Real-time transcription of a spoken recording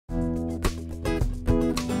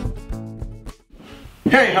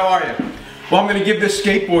Hey, how are you? Well, I'm going to give this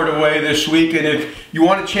skateboard away this week, and if you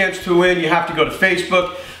want a chance to win, you have to go to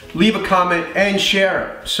Facebook, leave a comment, and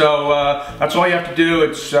share it. So that's all you have to do.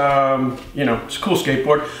 It's, you know, it's a cool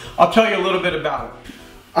skateboard. I'll tell you a little bit about it.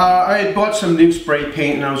 I had bought some new spray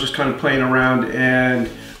paint, and I was just kind of playing around, and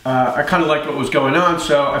I kind of liked what was going on,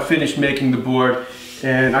 so I finished making the board,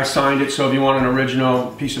 and I signed it. So if you want an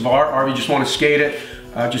original piece of art, or you just want to skate it,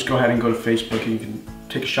 just go ahead and go to Facebook, and you can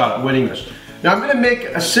take a shot at winning this. Now I'm going to make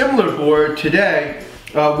a similar board today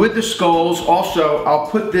with the skulls. Also, I'll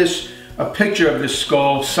put a picture of this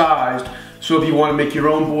skull sized, so if you want to make your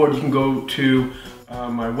own board, you can go to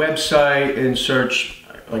my website and search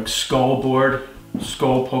like skull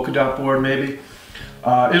polka dot board maybe.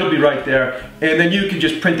 It'll be right there, and then you can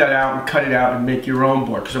just print that out and cut it out and make your own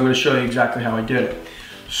board, because I'm going to show you exactly how I did it.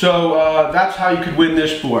 So that's how you could win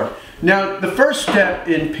this board. Now the first step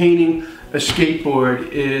in painting a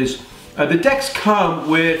skateboard is the decks come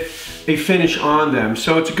with a finish on them,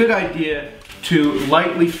 so it's a good idea to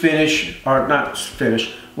lightly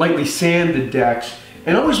lightly sand the decks,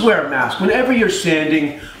 and always wear a mask. Whenever you're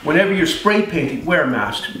sanding, whenever you're spray painting, wear a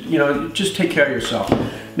mask. You know, just take care of yourself.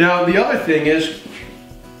 Now the other thing is,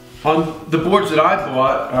 on the boards that I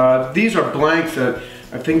bought, these are blanks that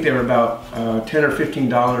I think they were about $10 or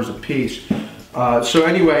 $15 a piece. So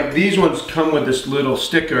anyway, these ones come with this little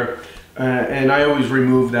sticker. And I always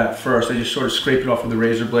remove that first. I just sort of scrape it off with a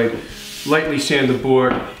razor blade, lightly sand the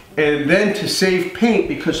board, and then to save paint,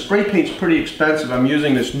 because spray paint's pretty expensive, I'm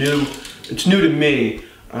using this it's new to me,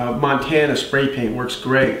 Montana spray paint, works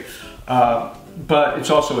great, but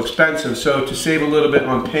it's also expensive. So to save a little bit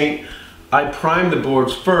on paint, I prime the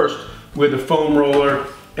boards first with a foam roller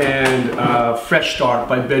and Fresh Start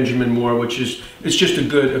by Benjamin Moore, which is, it's just a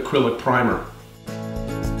good acrylic primer.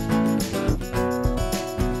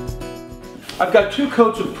 I've got 2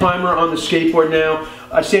 coats of primer on the skateboard now.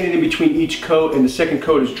 I sanded in between each coat, and the second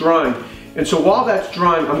coat is drying. And so while that's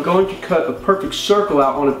drying, I'm going to cut a perfect circle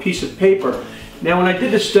out on a piece of paper. Now when I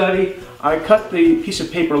did the study, I cut the piece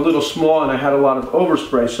of paper a little small, and I had a lot of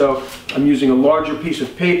overspray. So I'm using a larger piece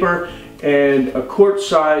of paper and a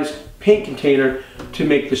quart-sized paint container to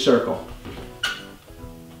make the circle.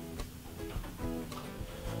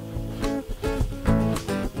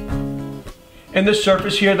 And this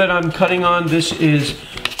surface here that I'm cutting on, this is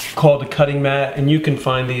called a cutting mat, and you can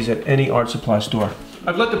find these at any art supply store.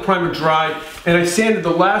 I've let the primer dry, and I sanded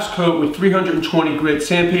the last coat with 320 grit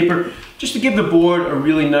sandpaper just to give the board a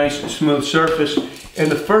really nice smooth surface. And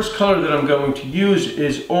the first color that I'm going to use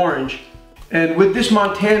is orange. And with this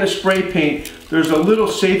Montana spray paint, there's a little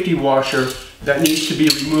safety washer that needs to be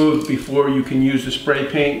removed before you can use the spray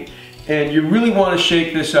paint. And you really want to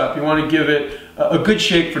shake this up. You want to give it a good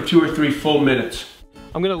shake for 2 or 3 full minutes.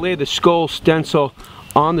 I'm going to lay the skull stencil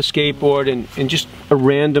on the skateboard in just a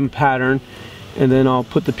random pattern, and then I'll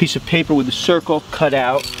put the piece of paper with the circle cut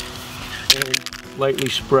out and lightly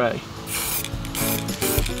spray.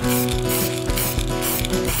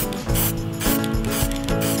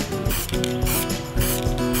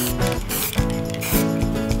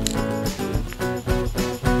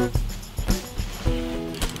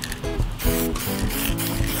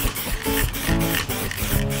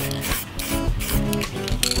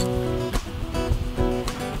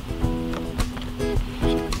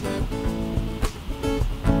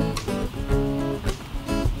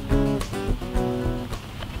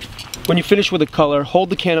 When you finish with a color, hold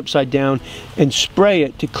the can upside down and spray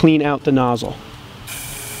it to clean out the nozzle.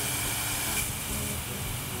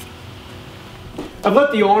 I've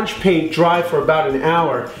let the orange paint dry for about an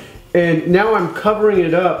hour, and now I'm covering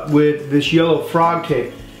it up with this yellow frog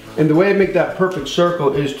tape. And the way I make that perfect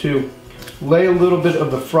circle is to lay a little bit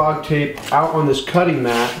of the frog tape out on this cutting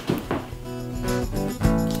mat.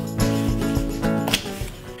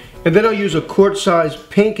 And then I'll use a quart-sized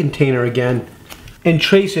paint container again and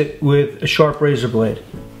trace it with a sharp razor blade.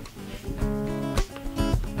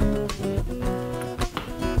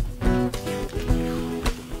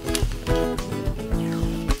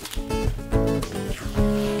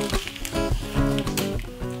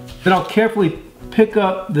 Then I'll carefully pick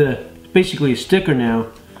up basically a sticker now,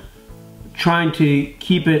 trying to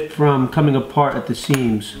keep it from coming apart at the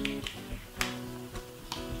seams.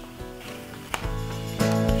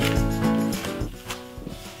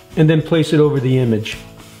 And then place it over the image.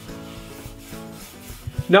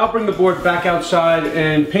 Now I'll bring the board back outside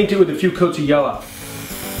and paint it with a few coats of yellow.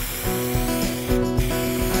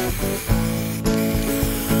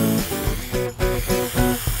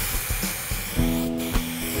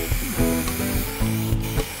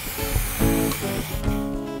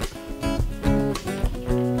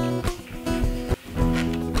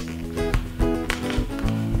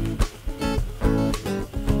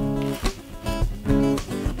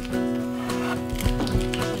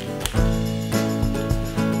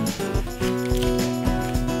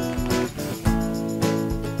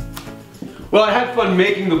 Well, I had fun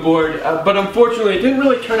making the board, but unfortunately it didn't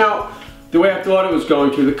really turn out the way I thought it was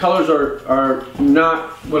going to. The colors are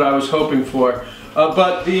not what I was hoping for.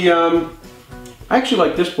 But I actually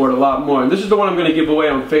like this board a lot more, and this is the one I'm going to give away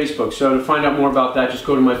on Facebook. So to find out more about that, just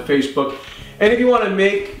go to my Facebook. And if you want to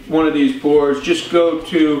make one of these boards, just go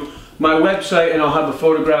to my website and I'll have a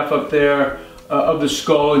photograph up there of the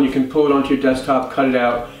skull, and you can pull it onto your desktop, cut it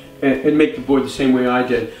out, and make the board the same way I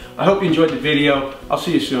did. I hope you enjoyed the video. I'll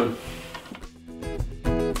see you soon.